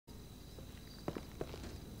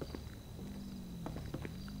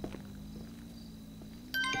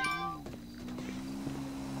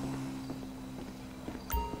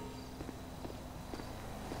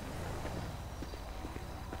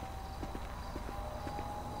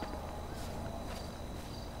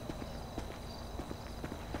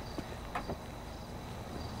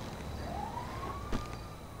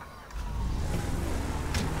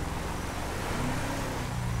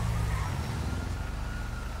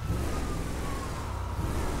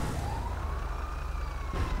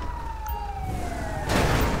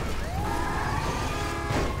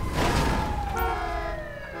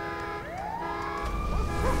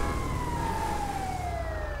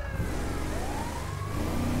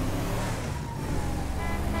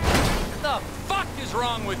hell's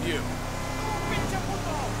wrong with you?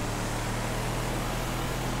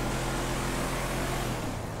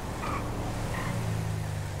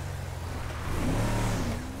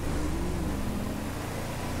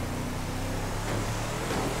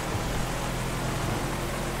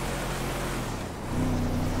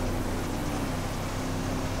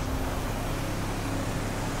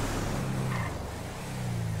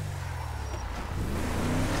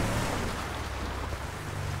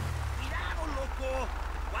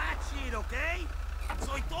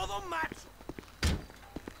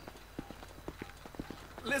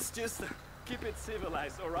 Let's just keep it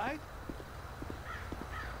civilized, all right?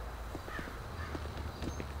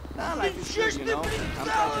 Life is good, you know. I'm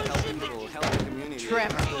trying to help people, help the community.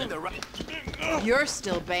 Trevor, you're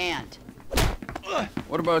still banned.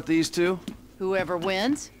 What about these two? Whoever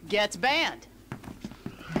wins gets banned.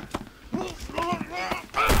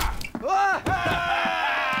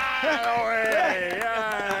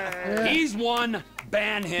 He's one.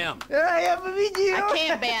 Ban him. I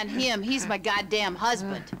can't ban him. He's my goddamn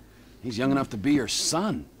husband. He's young enough to be your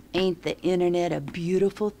son. Ain't the internet a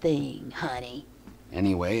beautiful thing, honey?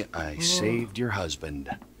 Anyway, I saved your husband.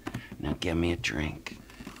 Now get me a drink.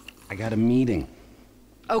 I got a meeting.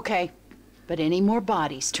 Okay, but any more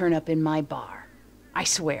bodies turn up in my bar, I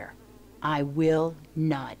swear, I will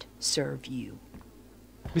not serve you.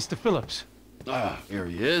 Mr. Phillips. Here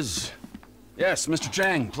he is. Yes, Mr.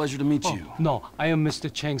 Chang, pleasure to meet you. No, I am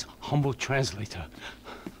Mr. Chang's humble translator.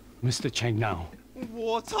 Mr. Chang now.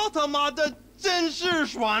 我操他妈的，真是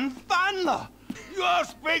爽翻了 You all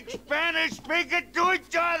speak Spanish, speak it to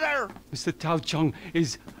each other! Mr. Tao Chung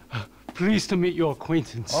is pleased to meet your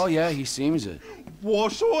acquaintance. Oh, yeah, he seems it. 我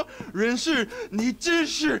说，人事，你真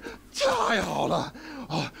是太好了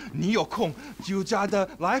哦！你有空就加的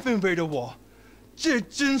来分配的我，这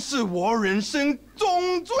真是我人生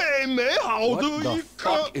中最美好的 What the 一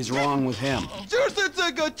刻。 fuck is wrong with him? 就是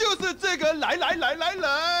这个，就是这个，来来来来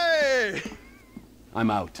来。 I'm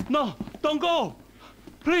out. No, don't go!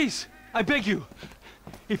 Please, I beg you.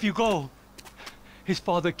 If you go, his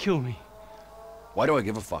father kill me. Why do I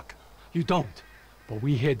give a fuck? You don't. But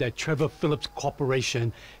we hear that Trevor Phillips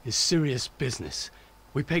Corporation is serious business.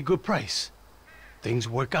 We pay good price. Things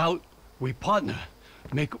work out, we partner,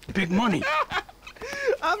 make big money.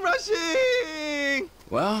 I'm rushing.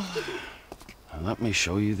 Well, let me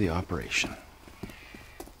show you the operation.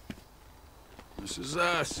 This is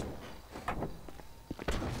us.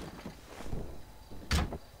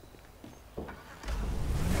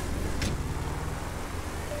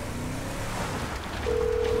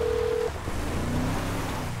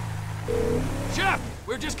 Chef,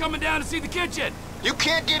 we're just coming down to see the kitchen. You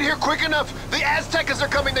can't get here quick enough! The Aztecas are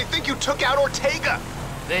coming! They think you took out Ortega!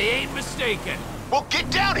 They ain't mistaken. Well, get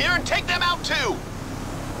down here and take them out, too!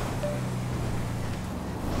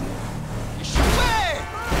 You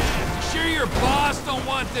sure your boss don't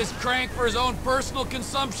want this crank for his own personal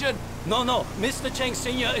consumption? No, Mr. Chang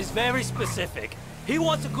Sr. is very specific. He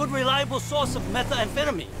wants a good, reliable source of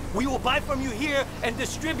methamphetamine. We will buy from you here and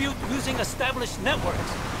distribute using established networks.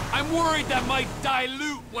 I'm worried that might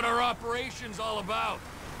dilute what our operation's all about.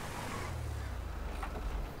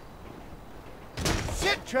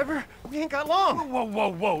 Shit, Trevor, we ain't got long.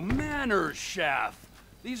 Whoa, manners, chef.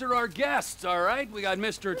 These are our guests, all right? We got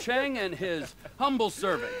Mr. Chang and his humble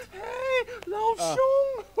servant. Hey, Lao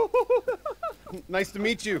Shung. Nice to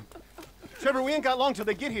meet you. Trevor, we ain't got long till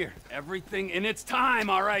they get here. Everything in its time,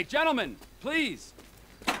 all right. Gentlemen, please,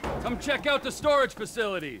 come check out the storage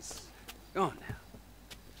facilities. Go on now.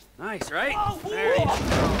 Nice, right? There you go.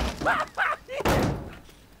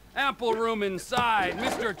 Ample room inside.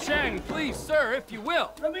 Mr. Chang, please, sir, if you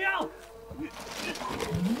will. Let me out!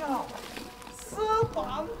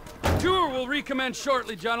 Tour will recommence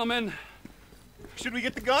shortly, gentlemen. Should we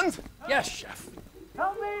get the guns? Yes, chef.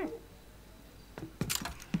 Help me!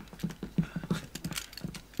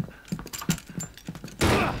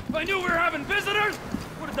 If I knew we were having visitors,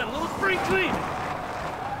 would have done a little spring clean.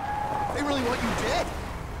 They really want you dead.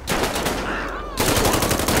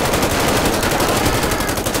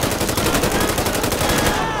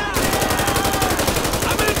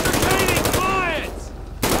 I'm entertaining clients.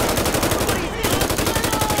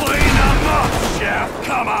 Clean them up, chef.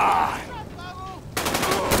 Come on.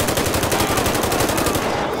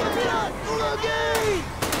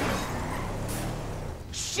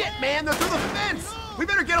 Shit, man, they're through the fence. We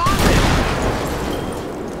better get on this.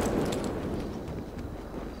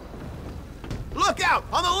 Look out!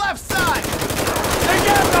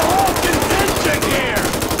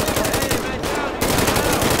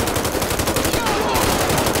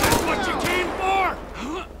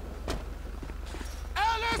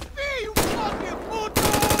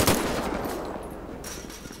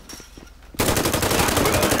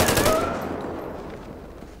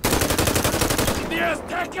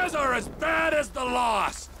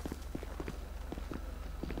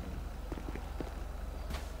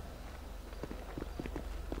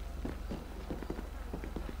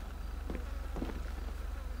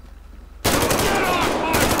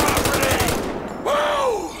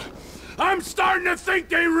 I'm starting to think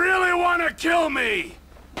they really want to kill me!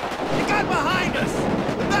 They got behind us!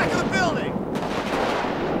 The back of the building!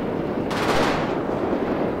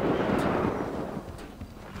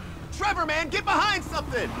 Trevor, man, get behind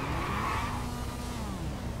something!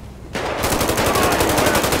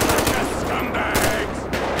 Scumbags!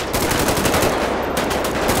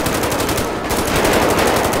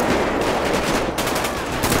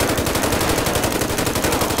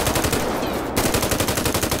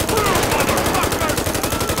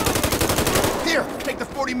 Here, take the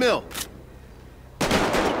 40 mil.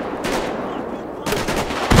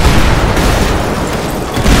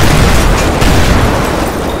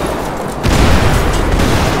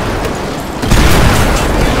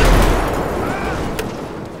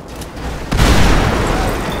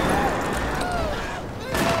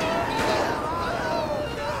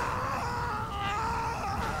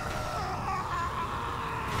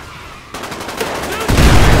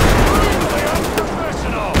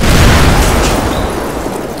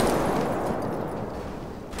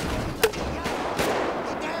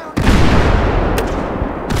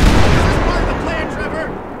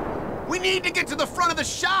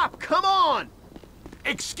 Shop! Come on!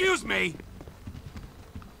 Excuse me!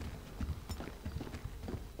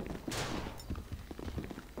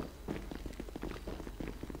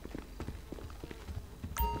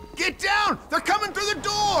 Get down! They're coming through the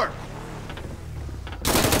door!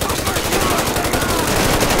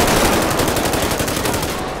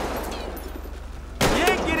 You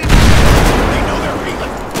ain't getting... They know they're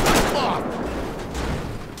reeling! Off!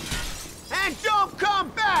 And don't come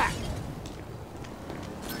back!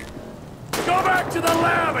 Go back to the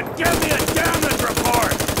lab and get me a damage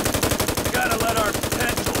report! Gotta let our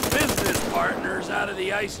potential business partners out of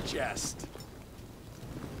the ice chest.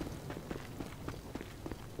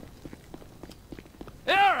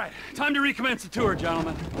 Yeah, all right. Time to recommence the tour,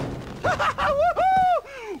 gentlemen.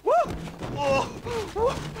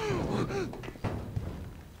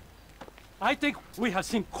 I think we have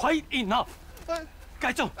seen quite enough.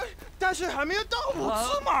 改正。但是还没有到5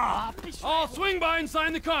次嘛。 I'll swing by and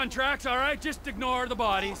sign the contracts, all right? Just ignore the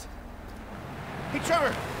bodies. Hey,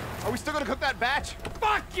 Trevor, are we still gonna cook that batch?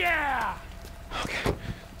 Fuck yeah! Okay.